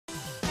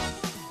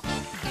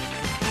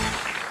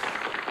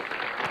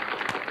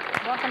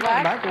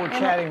back. We're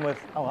chatting with,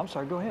 oh, I'm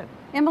sorry, go ahead.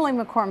 Emily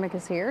McCormick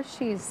is here.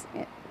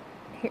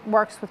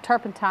 Works with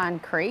Turpentine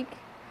Creek.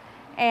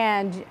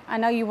 And I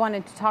know you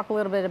wanted to talk a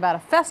little bit about a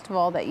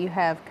festival that you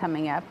have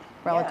coming up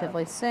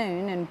relatively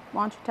soon. And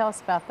why don't you tell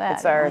us about that?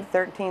 It's our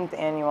 13th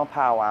annual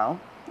powwow.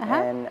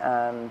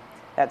 And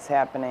that's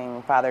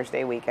happening Father's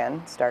Day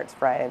weekend. Starts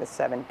Friday the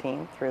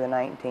 17th through the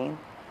 19th.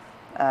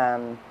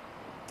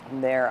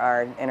 There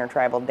are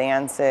intertribal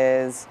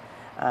dances,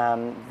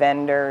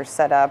 vendors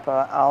set up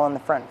all in the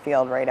front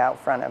field right out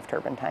front of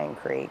Turpentine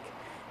Creek.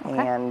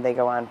 And they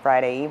go on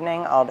Friday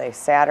evening, all day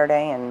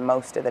Saturday, and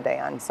most of the day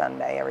on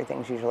Sunday.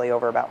 Everything's usually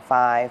over about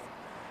 5.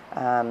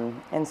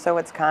 And so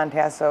it's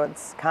contests. So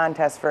it's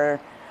contests for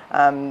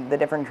the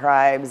different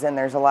tribes, and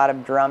there's a lot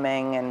of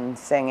drumming and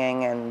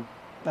singing. And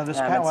now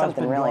this powwow's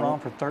been going on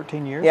for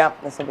 13 years?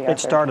 Yep, this will be our 13th. It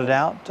started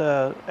out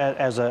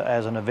as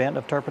an event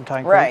of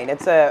Turpentine Creek? Right,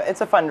 it's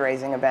a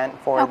fundraising event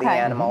for the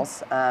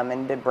animals,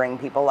 and to bring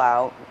people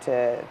out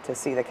to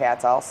see the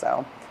cats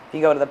also. If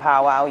you go to the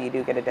powwow, you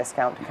do get a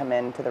discount to come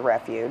in to the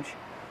refuge,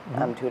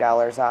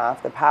 $2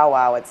 off. The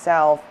powwow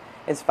itself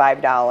is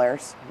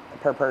 $5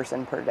 per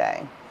person per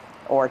day,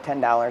 or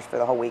 $10 for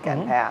the whole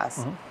weekend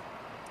pass.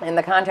 And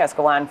the contests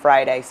go on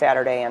Friday,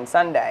 Saturday, and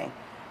Sunday.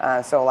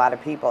 So a lot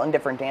of people, and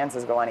different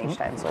dances go on each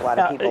time, so a lot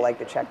of people like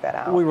to check that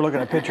out. We were looking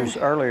at pictures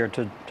earlier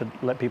to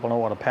let people know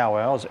what a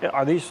powwow is.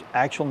 Are these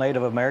actual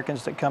Native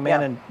Americans that come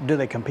in, and do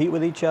they compete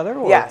with each other?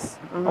 Or? Yes.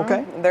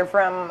 Okay. They're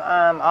from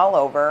all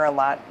over. A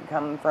lot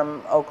come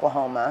from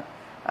Oklahoma.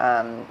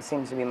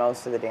 Seems to be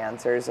most of the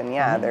dancers. And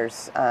yeah,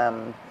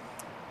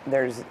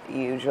 there's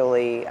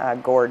usually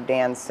gourd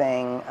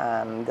dancing.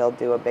 They'll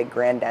do a big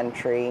grand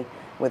entry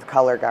with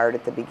color guard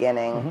at the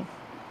beginning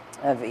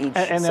of each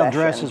and they'll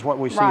dress as what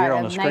we see here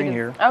on the screen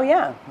here. Oh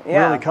yeah,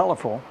 yeah. Really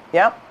colorful.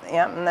 Yep,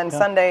 yep. And then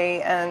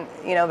Sunday, and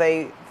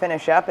they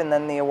finish up, and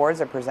then the awards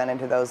are presented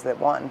to those that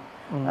won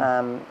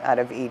out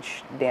of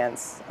each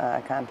dance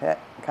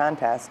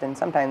contest. And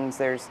sometimes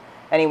there's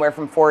anywhere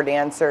from 4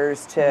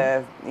 dancers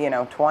to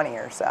 20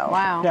 or so.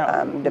 Wow.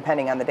 Now,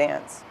 depending on the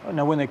dance.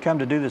 Now, when they come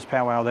to do this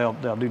powwow,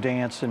 they'll do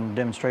dance and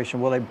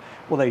demonstration. Will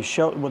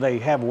they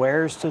have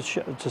wares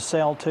to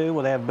sell too?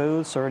 Will they have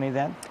booths or any of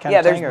that kind of thing?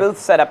 Yeah, there's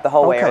booths set up the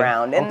whole way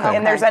around,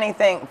 and there's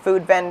anything,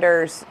 food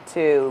vendors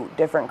to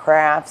different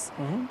crafts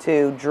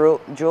to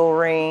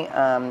jewelry,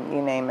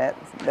 you name it.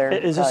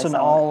 Is this an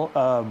all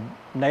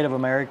Native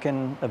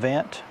American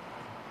event?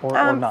 Or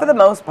not? For the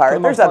most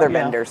part. There's other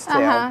vendors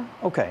too.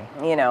 Okay.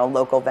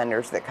 Local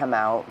vendors that come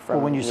out from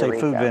Well, when you say Eureka.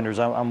 food vendors,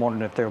 I'm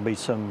wondering if there will be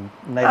some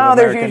Native American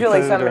there's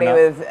usually food somebody or not.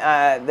 with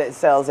that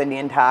sells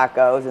Indian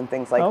tacos and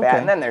things like that, Okay.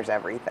 and then there's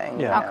everything.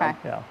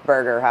 Yeah.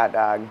 Burger, hot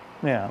dog.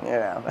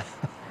 Yeah.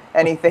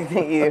 Anything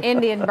that you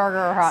Indian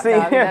burger or hot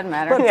dog, doesn't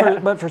matter.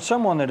 But for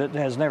someone that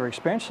has never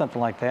experienced something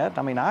like that,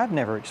 I mean, I've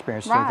never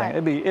experienced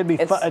anything.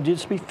 It'd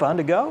just be fun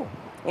to go.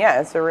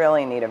 Yeah, it's a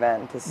really neat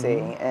event to see,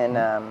 and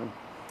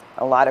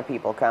a lot of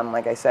people come,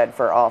 like I said,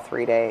 for all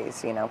 3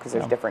 days, because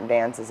there's different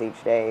dances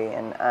each day,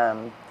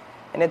 and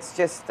it's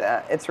just,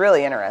 it's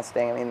really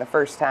interesting. I mean, the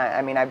first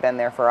time, I've been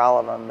there for all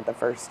of them, but the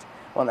first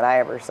one that I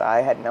ever saw,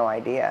 I had no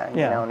idea,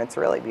 and it's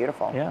really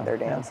beautiful, their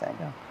dancing.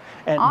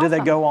 And do they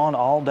go on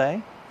all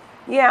day?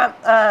 Yeah.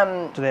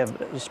 Do they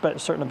have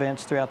certain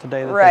events throughout the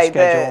day that they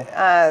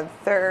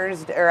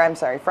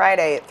schedule?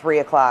 Friday at 3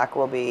 o'clock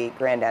will be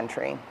grand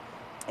entry,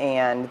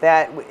 and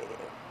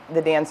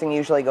the dancing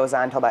usually goes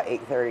on until about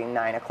 8:30,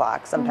 9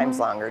 o'clock, sometimes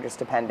longer, just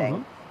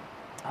depending.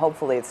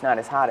 Hopefully it's not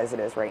as hot as it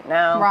is right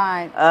now.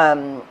 Right.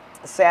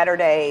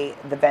 Saturday,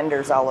 the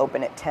vendors all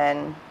open at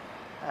 10.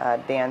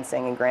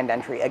 Dancing and grand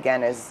entry,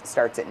 again,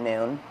 starts at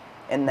noon.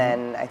 And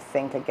then I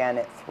think again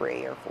at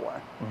 3 or 4.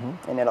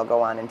 And it'll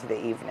go on into the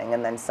evening.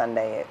 And then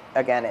Sunday,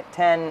 again at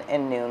 10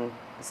 and noon,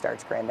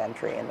 starts grand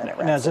entry. And then it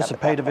wraps Now, is this up a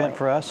paid at that event point.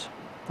 for us?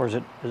 Or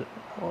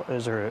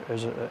is there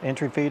an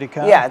entry fee to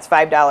come? Yeah, it's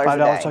 $5 a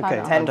day.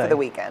 Okay. 10 for the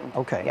weekend.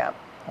 Okay. Yeah.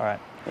 All right.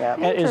 Yeah.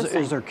 And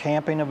is there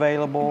camping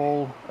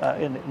available?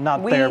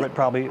 Not there, but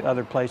probably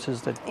other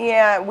places that.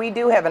 Yeah, we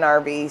do have an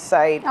RV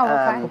site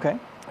Okay.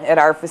 at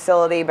our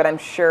facility, but I'm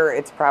sure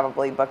it's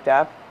probably booked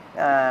up.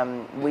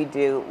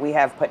 We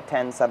have put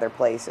tents other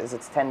places.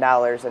 It's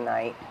 $10 a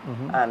night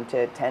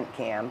to tent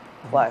camp,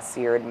 plus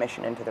your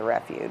admission into the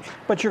refuge.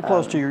 But you're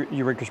close to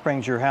Eureka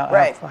Springs.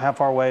 Right. How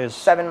far away is?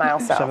 7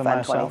 miles south 7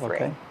 miles on south, 23.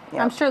 okay.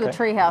 Yeah. I'm sure the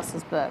treehouse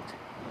is booked.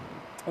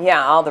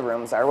 Yeah, all the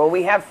rooms are. Well,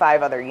 we have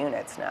 5 other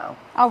units now.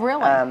 Oh,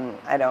 really?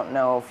 I don't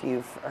know if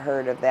you've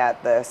heard of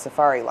that, the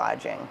Safari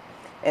Lodging.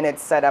 And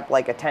it's set up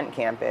like a tent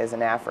camp is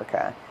in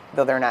Africa,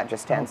 though they're not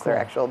just tents, they're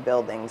actual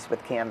buildings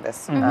with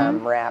canvas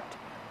wrapped.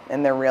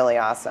 And they're really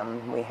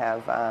awesome. We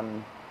have,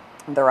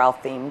 they're all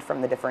themed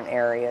from the different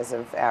areas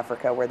of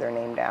Africa where they're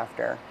named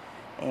after.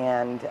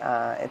 And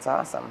it's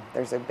awesome.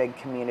 There's a big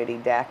community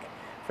deck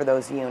for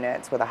those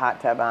units with a hot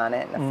tub on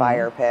it and a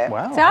fire pit.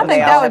 Wow. So I And think they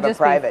that all would have a just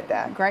private be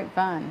deck. great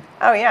fun.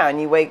 Oh yeah, and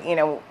you wake, they're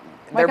up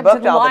to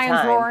booked the all the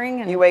lions time.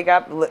 roaring and- You wake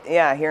up,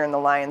 hearing the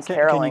lions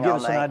caroling Can you give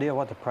all us an night. idea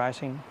what the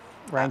pricing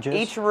range is?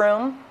 Each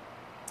room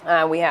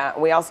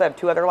We also have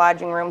 2 other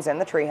lodging rooms in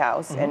the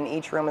treehouse, and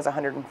each room is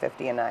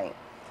 $150 a night,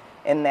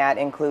 and that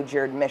includes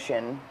your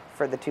admission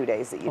for the 2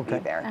 days that you'd be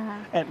there.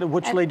 And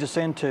which leads us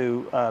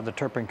into the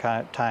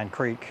Turpentine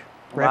Creek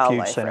Refuge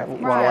Wildlife Center,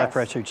 Refuge. Wildlife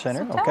Right. Refuge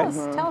Center. So tell Okay.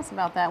 us, tell us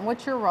about that.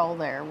 What's your role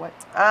there? What,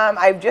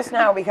 I've just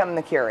now become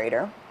the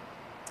curator.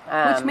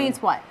 which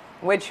means what?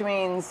 Which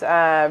means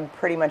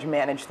pretty much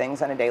manage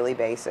things on a daily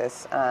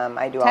basis.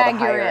 I do all Tag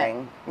the you're it.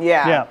 hiring.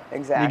 Yeah, Yeah,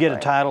 exactly. You get a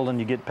title and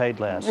you get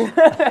paid less. We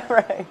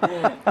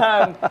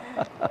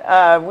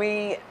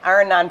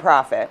are a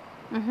nonprofit,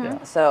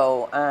 Yeah.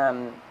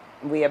 so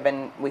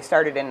we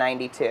started in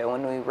 '92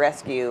 when we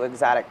rescue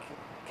exotic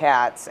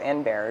cats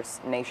and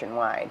bears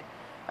nationwide,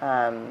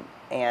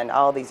 and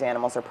all these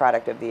animals are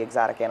product of the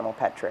exotic animal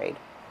pet trade.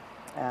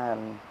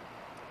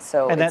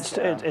 So And it's,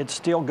 it's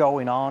still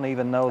going on,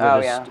 even though that oh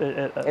it's, yeah,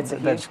 it's a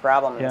that's- huge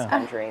problem in this yeah.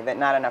 country that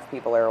not enough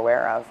people are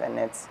aware of, and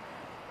it's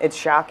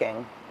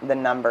shocking the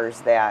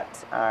numbers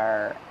that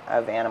are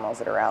of animals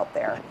that are out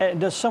there. And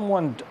does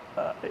someone,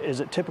 is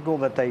it typical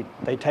that they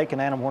take an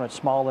animal when it's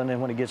small and then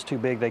when it gets too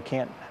big they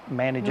can't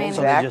manage it,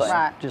 so they Exactly.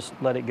 Right. just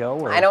let it go?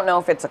 Or? I don't know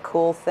if it's a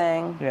cool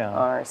thing Yeah.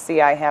 or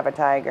see I have a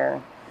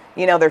tiger.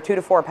 You know, they're 2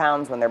 to 4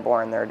 pounds when they're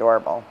born. They're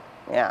adorable.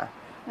 Yeah.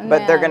 And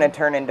But they're going to then-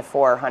 turn into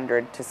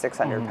 400 to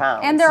 600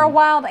 pounds. And they're a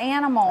wild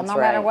animal, That's no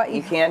matter right. what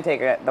You can't take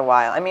the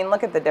wild. I mean,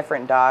 look at the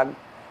different dog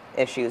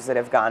issues that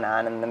have gone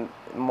on and the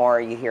more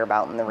you hear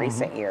about in the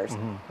recent years.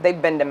 They've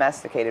been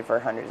domesticated for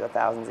hundreds of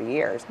thousands of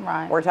years.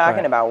 Right. We're talking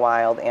Right. about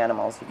wild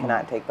animals. You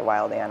cannot take the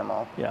wild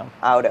animal Yeah.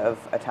 out of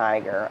a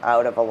tiger,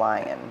 out of a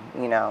lion,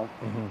 you know.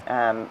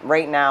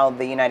 Right now,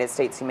 the United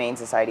States Humane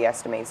Society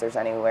estimates there's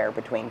anywhere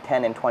between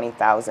 10 and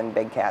 20,000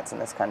 big cats in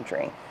this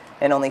country.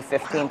 And only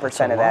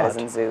 15% of that is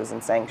lot. in zoos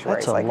and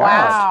sanctuaries That's a like lot.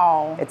 ours.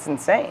 Wow. It's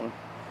insane.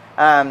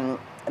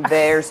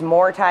 There's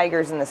more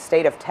tigers in the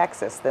state of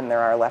Texas than there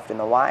are left in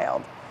the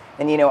wild.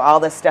 And you know, all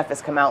this stuff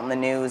has come out in the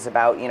news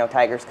about, you know,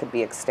 tigers could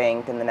be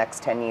extinct in the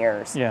next 10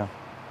 years. Yeah.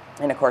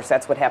 And of course,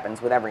 that's what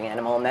happens with every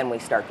animal, and then we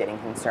start getting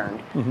concerned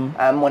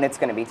when it's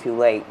going to be too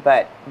late.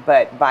 But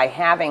by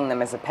having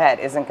them as a pet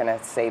isn't going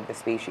to save the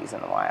species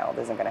in the wild,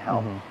 isn't going to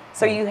help.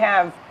 So you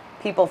have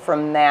people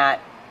from that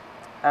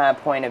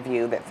point of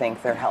view that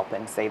think they're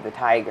helping save the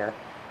tiger.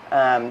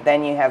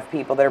 Then you have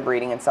people that are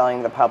breeding and selling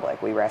to the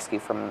public. We rescue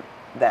from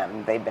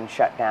them. They've been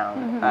shut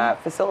down.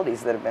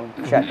 Facilities that have been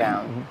shut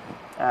down.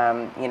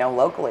 You know,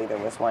 locally there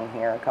was one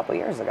here a couple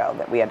years ago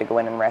that we had to go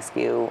in and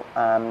rescue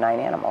 9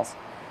 animals.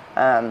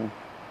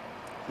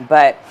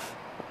 But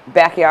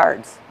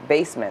backyards,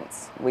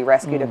 basements, we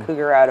rescued a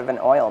cougar out of an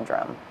oil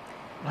drum.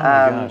 Oh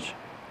my gosh.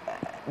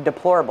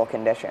 Deplorable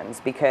conditions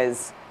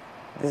because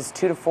this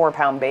 2 to 4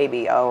 pound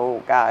baby,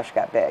 oh gosh,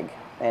 got big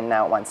and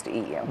now it wants to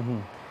eat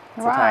you.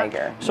 It's Right. a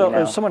tiger. So you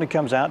know. if somebody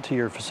comes out to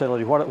your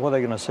facility, what are they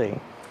going to see?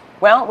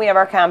 Well, we have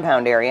our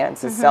compound area.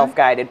 It's a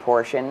self-guided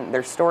portion.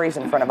 There's stories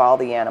in front of all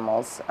the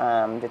animals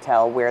to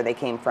tell where they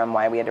came from,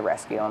 why we had to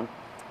rescue them.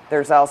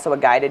 There's also a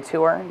guided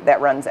tour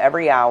that runs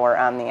every hour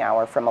on the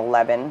hour from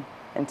 11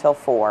 until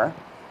 4.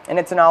 And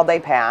it's an all-day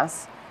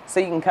pass.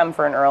 So you can come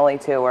for an early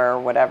tour,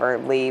 whatever,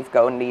 leave,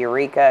 go into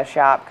Eureka,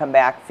 shop, come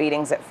back.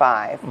 Feeding's at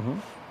 5,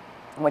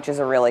 which is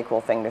a really cool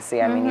thing to see.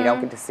 I mean, you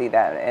don't get to see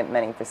that at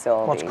many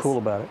facilities. What's cool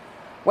about it?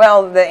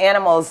 Well, the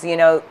animals, you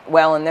know,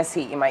 well, in this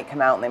heat, you might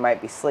come out and they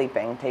might be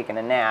sleeping, taking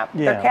a nap.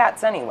 Yeah. They're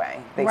cats anyway.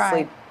 They Right.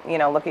 sleep, you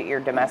know, look at your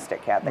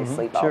domestic cat. They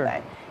sleep all sure.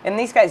 day. And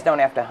these guys don't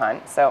have to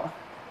hunt, so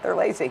they're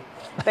lazy.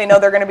 They know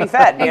they're going to be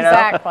fed, you know?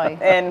 Exactly.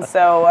 And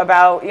so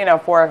about, you know,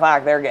 4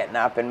 o'clock, they're getting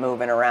up and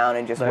moving around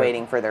and just They're-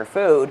 waiting for their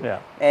food. Yeah.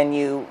 And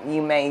you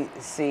may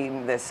see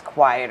this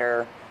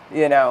quieter,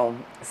 you know,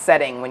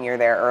 setting when you're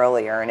there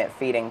earlier, and at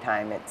feeding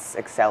time, it's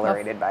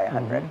accelerated by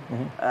 100.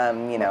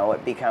 You know,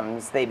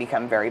 they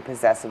become very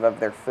possessive of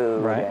their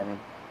food, Right. and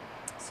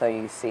so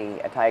you see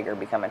a tiger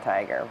become a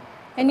tiger.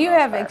 And for you the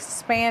most have part.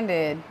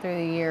 expanded through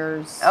the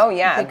years. Oh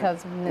yeah,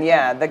 Because of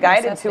yeah. The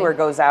guided necessity. tour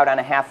goes out on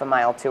a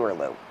half-a-mile tour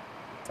loop,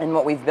 and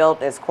what we've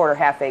built is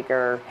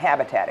quarter-half-acre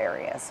habitat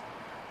areas,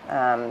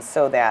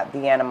 so that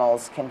the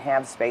animals can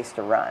have space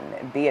to run,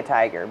 be a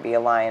tiger, be a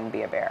lion,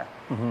 be a bear,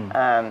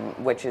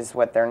 which is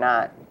what they're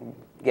not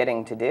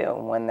getting to do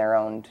when they're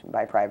owned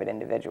by private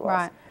individuals.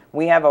 Right.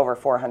 We have over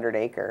 400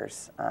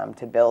 acres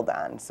to build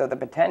on, so the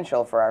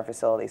potential for our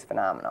facility is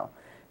phenomenal.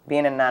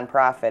 Being a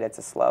nonprofit, it's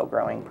a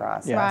slow-growing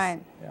process. Yes. Right.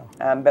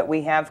 Yeah. But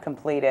we have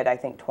completed, I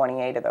think,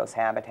 28 of those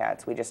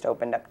habitats. We just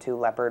opened up 2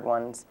 leopard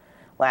ones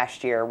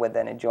last year with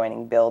an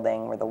adjoining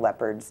building where the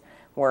leopards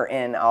were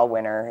in all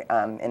winter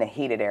in a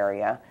heated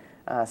area.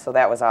 So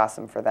that was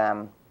awesome for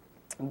them.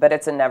 But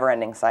it's a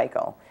never-ending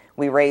cycle.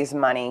 We raise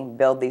money,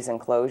 build these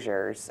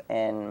enclosures,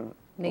 and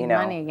Need you know,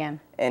 money again.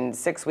 in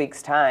 6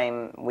 weeks'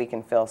 time, we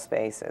can fill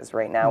spaces.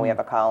 Right now, we have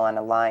a call on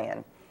a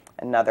lion.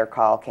 Another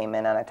call came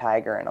in on a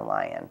tiger and a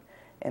lion.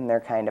 And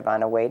they're kind of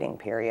on a waiting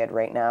period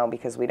right now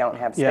because we don't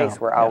have Yeah, space.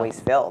 We're yeah. always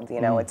filled.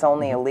 You know, it's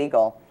only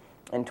illegal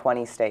in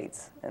 20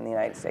 states in the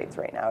United States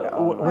right now to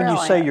own. When you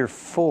Really? say you're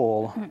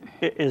full,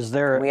 is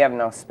there? We have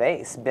no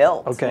space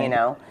built, Okay. you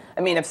know.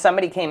 I mean, if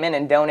somebody came in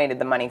and donated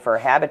the money for a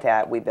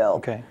habitat, we build.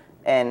 Okay.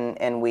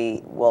 And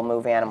we will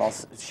move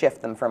animals,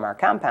 shift them from our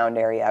compound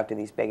area out to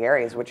these big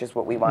areas, which is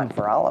what we want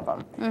for all of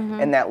them.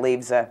 And that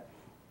leaves an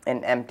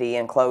empty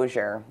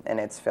enclosure, and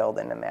it's filled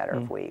in a matter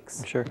of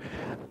weeks. Sure.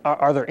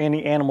 Are there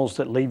any animals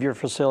that leave your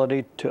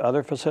facility to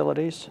other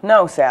facilities?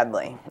 No,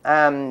 sadly.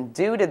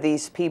 Due to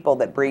these people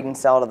that breed and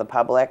sell to the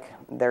public,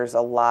 there's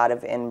a lot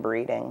of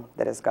inbreeding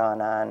that has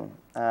gone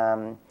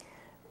on.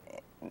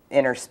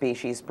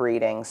 Interspecies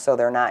breeding, so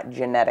they're not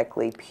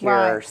genetically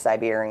pure Right.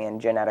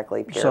 Siberian,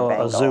 genetically pure So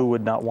Bengal. a zoo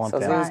would not want So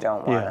that. zoos Right.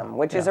 don't want Yeah, them,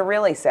 which is yeah. a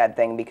really sad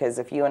thing, because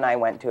if you and I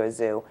went to a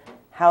zoo,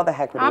 how the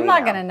heck would I'm we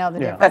not going to know the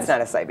Yeah. difference. That's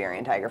not a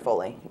Siberian tiger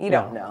fully. You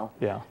don't know.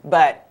 Yeah.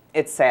 But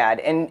it's sad.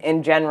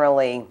 And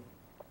generally,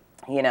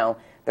 you know,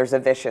 there's a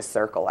vicious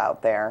circle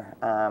out there.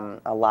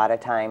 A lot of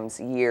times,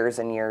 years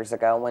and years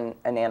ago, when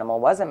an animal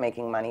wasn't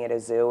making money at a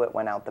zoo, it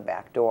went out the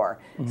back door.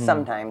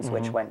 Sometimes,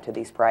 which went to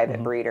these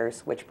private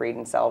breeders, which breed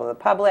and sell to the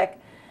public.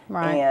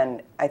 Right.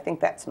 And I think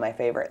that's my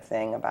favorite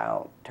thing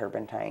about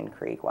Turpentine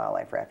Creek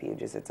Wildlife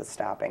Refuge is it's a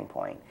stopping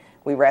point.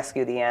 We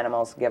rescue the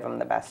animals, give them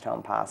the best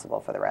home possible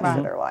for the rest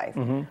of their life.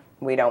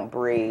 We don't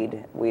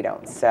breed, we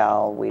don't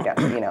sell, we don't,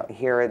 you know,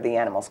 here the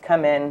animals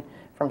come in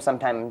from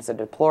sometimes a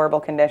deplorable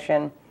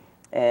condition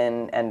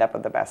and end up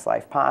with the best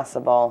life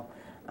possible.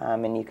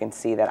 And you can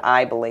see that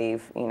I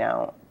believe, you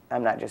know,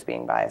 I'm not just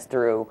being biased,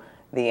 through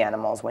the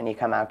animals when you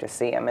come out to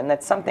see them. And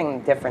that's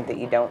something different that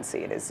you don't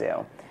see at a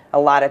zoo. A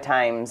lot of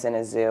times in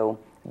a zoo,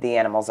 the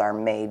animals are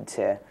made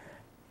to,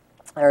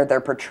 or they're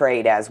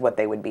portrayed as what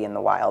they would be in the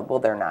wild. Well,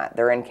 they're not.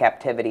 They're in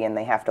captivity, and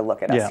they have to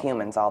look at Yeah. us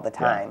humans all the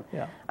time.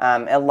 yeah.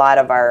 A lot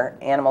of our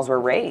animals were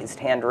raised,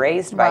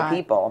 hand-raised by Right.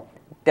 people.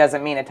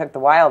 Doesn't mean it took the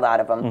wild out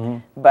of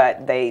them,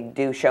 but they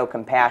do show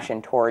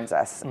compassion towards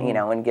us, you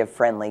know, and give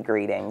friendly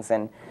greetings.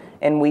 And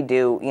we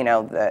do, you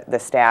know, the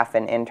staff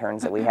and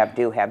interns that we have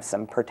do have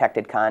some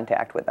protected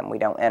contact with them. We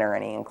don't enter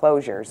any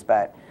enclosures,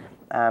 but,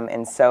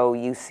 and so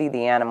you see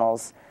the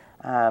animals,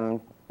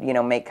 you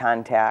know, make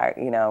contact,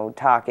 you know,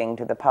 talking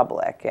to the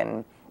public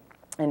and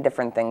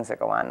different things that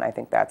go on. And I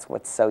think that's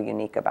what's so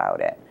unique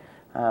about it.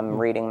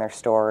 Reading their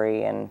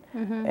story and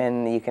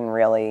you can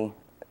really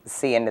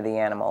see into the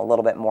animal a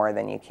little bit more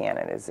than you can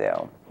at a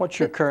zoo. What's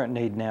your current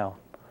need now?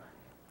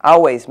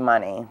 Always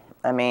money.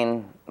 I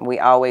mean, we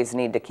always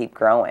need to keep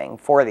growing.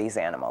 For these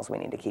animals, we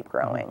need to keep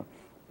growing.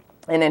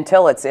 And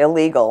until it's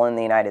illegal in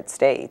the United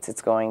States,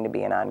 it's going to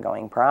be an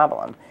ongoing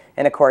problem.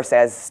 And of course,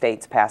 as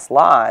states pass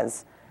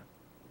laws,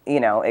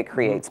 you know, it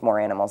creates more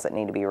animals that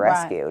need to be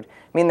rescued.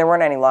 I mean, there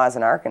weren't any laws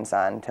in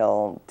Arkansas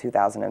until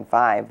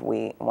 2005.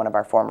 One of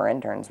our former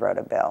interns wrote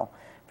a bill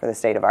for the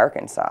state of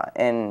Arkansas.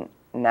 And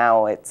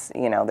now it's,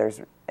 you know,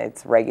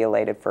 it's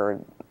regulated for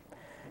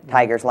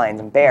tigers, lions,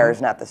 and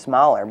bears, not the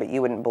smaller, but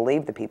you wouldn't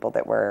believe the people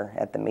that were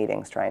at the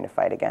meetings trying to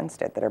fight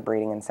against it that are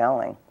breeding and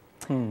selling.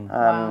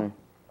 Wow.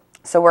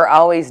 So we're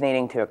always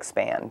needing to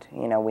expand.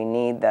 You know, we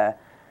need the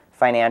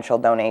financial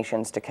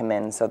donations to come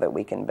in so that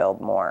we can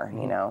build more,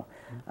 you know.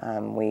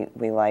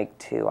 We like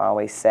to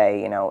always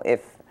say, you know,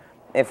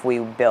 if we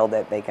build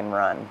it, they can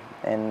run.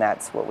 And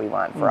that's what we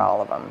want for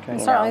all of them. Okay. you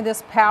Certainly know.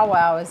 this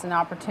powwow is an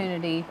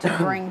opportunity to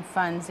bring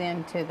funds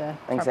into the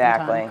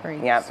Exactly. Turpentine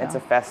Creek. Yeah, so. it's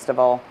a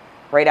festival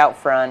right out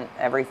front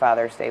every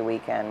Father's Day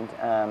weekend.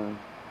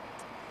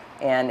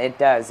 And it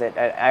does.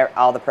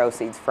 All the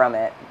proceeds from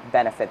it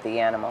benefit the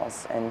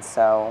animals. And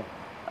so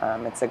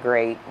it's a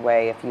great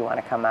way if you want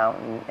to come out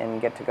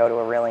and get to go to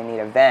a really neat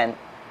event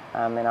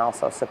and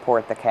also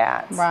support the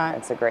cats. Right.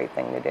 It's a great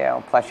thing to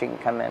do. Plus you can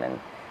come in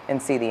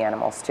and see the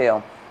animals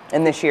too.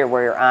 And this year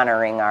we're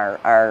honoring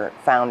our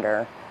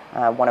founder,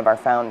 one of our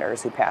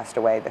founders who passed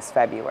away this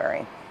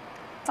February.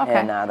 Okay.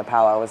 And the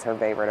powwow was her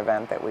favorite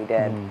event that we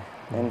did.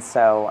 And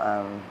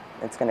so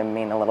it's going to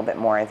mean a little bit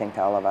more, I think,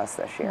 to all of us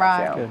this year.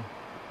 Right. Too. Good.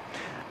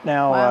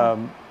 Now,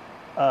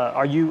 Wow.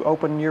 are you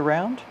open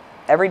year-round?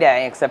 Every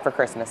day except for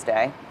Christmas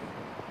Day.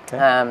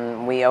 Okay.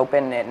 We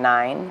open at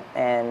 9,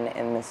 and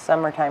in the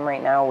summertime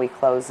right now, we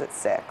close at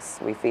 6.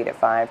 We feed at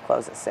 5,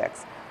 close at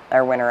 6.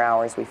 Our winter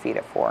hours, we feed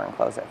at 4 and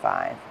close at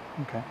 5.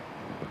 Okay.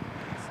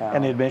 So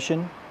And the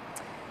admission?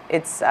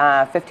 it's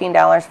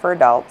 $15 for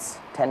adults,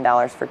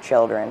 $10 for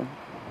children,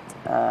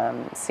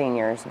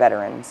 seniors,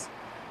 veterans,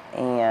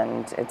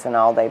 and it's an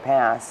all-day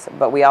pass.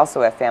 But we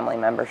also have family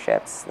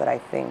memberships that I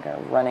think are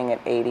running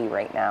at 80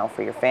 right now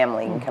for your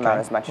family. You can come out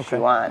Okay. as much as Okay.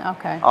 you want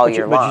Okay. all But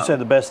year but long. you said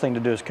the best thing to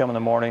do is come in the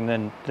morning,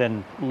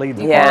 then leave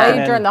the You Yeah. park, can and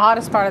leave during then the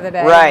hottest part of the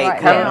day. Right,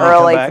 come now.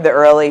 early Come for back. the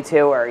early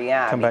tour,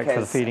 yeah. Come back for the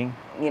because, feeding.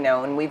 You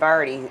know, and we've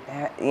already,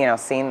 you know,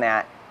 seen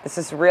that. This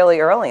is really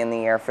early in the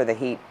year for the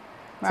heat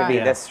to Right. be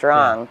Yeah, this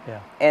strong. yeah,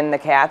 And the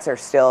cats are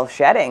still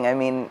shedding. I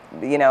mean,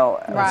 you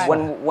know, Right.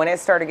 when it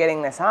started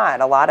getting this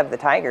hot, a lot of the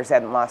tigers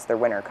hadn't lost their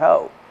winter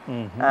coat.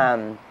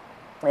 Mm-hmm.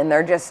 And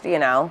they're just, you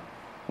know,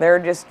 They're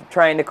just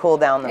trying to cool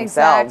down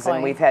themselves, Exactly.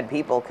 and we've had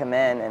people come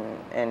in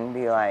and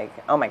be like,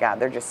 "Oh my God,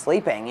 they're just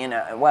sleeping."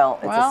 Well,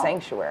 it's a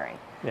sanctuary.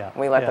 Yeah,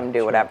 We let yeah, them do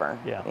sure. whatever.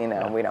 Yeah,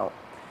 We don't.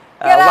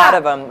 Get A lot up.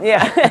 of them,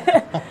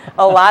 yeah.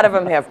 A lot of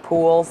them have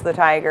pools. The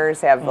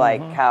tigers have like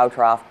cow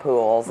trough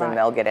pools, Right. and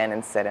they'll get in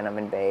and sit in them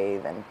and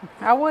bathe. And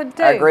I would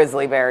too. our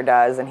grizzly bear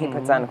does, and he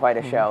puts on quite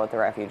a show at the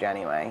refuge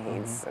anyway.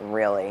 He's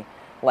really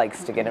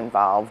likes to get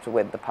involved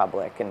with the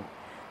public and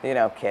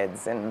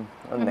kids, and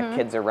when the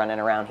kids are running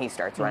around, he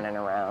starts running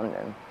around,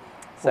 and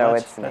so Well,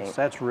 it's neat.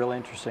 that's real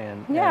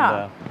interesting.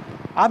 Yeah. And,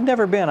 I've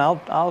never been. I'll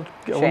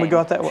when we Shame. go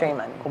out that way. Shame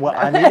on you. Well,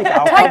 I need to.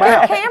 I'll Take come your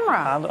out. camera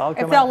I'll if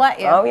come they'll out. let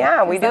you. Oh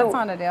yeah, we 'Cause do. That's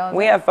not a deal. is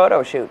We it? have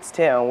photo shoots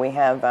too. We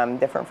have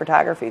different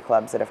photography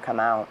clubs that have come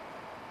out,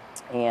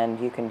 and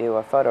you can do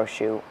a photo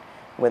shoot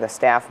with a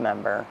staff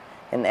member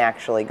and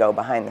actually go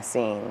behind the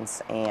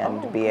scenes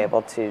and be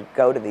able to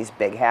go to these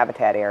big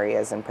habitat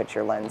areas and put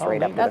your lens Oh,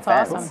 right up neat. to the That's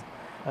fence awesome.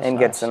 That's and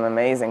get nice. some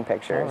amazing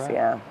pictures. All right.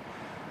 Yeah.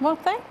 Well,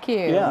 thank you.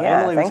 Yeah, Yeah,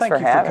 Emily, thanks thank for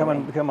you having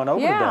coming me. coming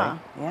over Yeah.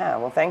 today. Yeah,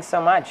 well, thanks so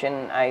much,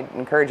 and I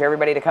encourage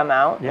everybody to come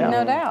out. Yeah. and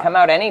No doubt. Come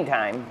out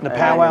anytime. The and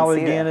powwow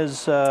see again the-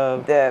 is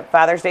the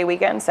Father's Day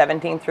weekend,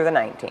 17th through the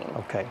 19th.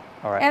 okay.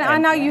 All right. And I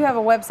know you have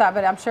a website,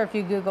 but I'm sure if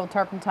you Google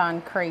Turpentine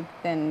Creek,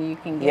 then you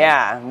can get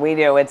Yeah, we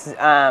do. It's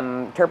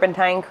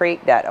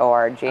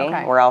turpentinecreek.org.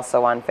 Okay. We're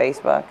also on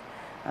Facebook.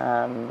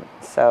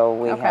 So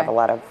we Okay. have a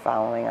lot of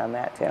following on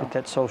that too. Get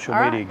that social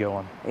All media right.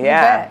 going.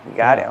 Yeah, bet. you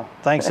got Yeah. to.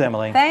 Thanks,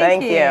 Emily. Thank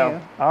Thank you.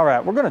 All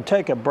right, we're going to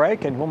take a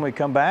break, and when we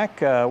come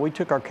back, we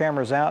took our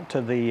cameras out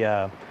to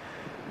the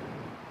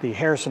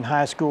Harrison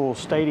High School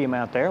stadium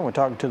out there. We're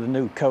talking to the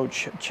new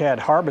coach, Chad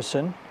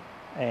Harbison,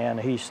 and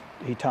he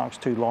talks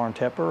to Lauren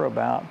Tepper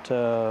about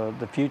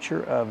the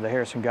future of the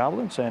Harrison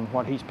Goblins and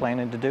what he's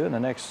planning to do in the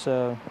next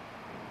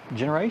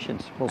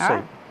generations. We'll All see.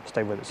 right.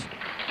 Stay with us.